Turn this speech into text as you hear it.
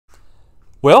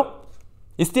Well,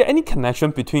 is there any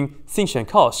connection between sinh and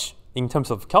cosh in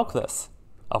terms of calculus?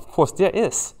 Of course there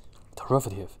is.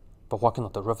 Derivative. But what kind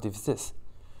of derivative is this?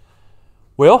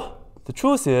 Well, the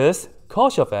truth is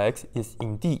cosh of x is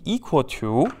indeed equal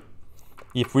to,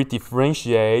 if we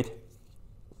differentiate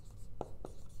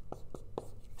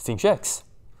sinh x.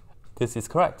 This is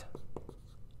correct.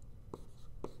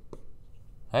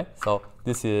 Okay, so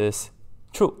this is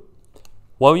true.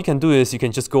 What we can do is you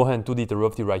can just go ahead and do the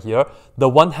derivative right here. The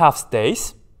 1/2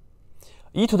 stays.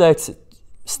 E to the x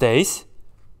stays.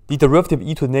 The derivative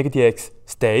e to the negative x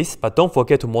stays, but don't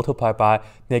forget to multiply by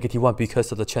 -1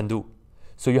 because of the chain rule.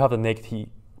 So you have the negative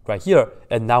right here,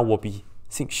 and now will be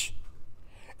sinh.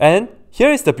 And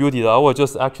here is the beauty. I will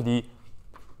just actually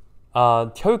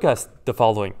tell you guys the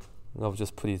following. I'll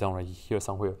just put it down right here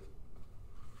somewhere.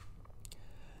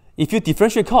 If you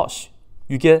differentiate cosh,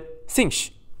 you get sinh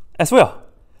as well.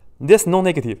 There's no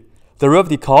negative.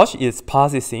 Derivative cosh is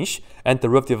positive sinh, and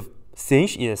derivative sinh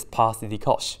is positive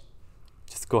cosh.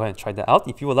 Just go ahead and try that out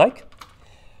if you would like.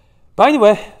 But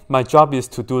anyway, my job is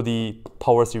to do the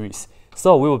power series.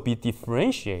 So we will be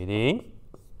differentiating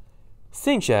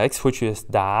sinh x, which is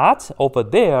that over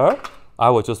there. I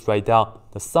will just write down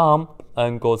the sum,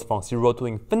 n goes from 0 to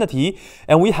infinity,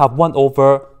 and we have 1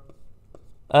 over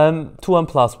 2n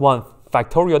plus 1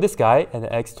 factorial this guy, and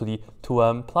x to the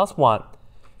 2n plus 1.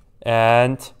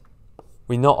 And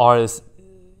we know r is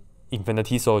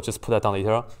infinity, so just put that down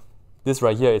later. This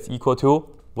right here is equal to,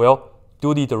 well,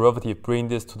 do the derivative, bring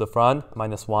this to the front,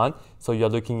 -1. So you're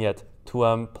looking at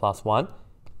 2n plus 1.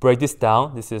 Break this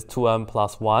down. This is 2n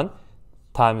plus 1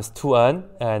 times 2n,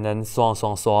 and then so on, so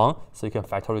on, so on. So you can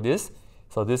factorial this.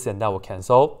 So this and that will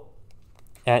cancel.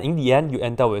 And in the end, you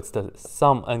end up with the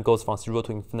sum n goes from 0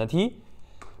 to infinity,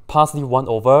 positive 1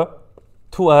 over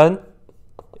 2n,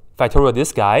 factorial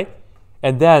this guy.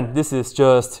 And then this is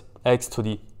just x to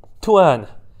the 2n.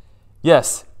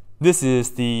 Yes, this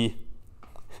is the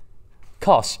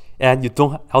cosh, and you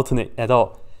don't alternate at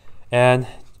all. And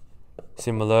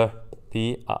similar,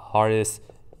 the r is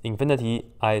infinity,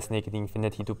 I is negative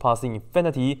infinity to positive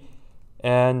infinity,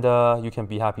 and you can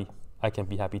be happy. I can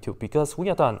be happy too, because we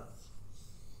are done.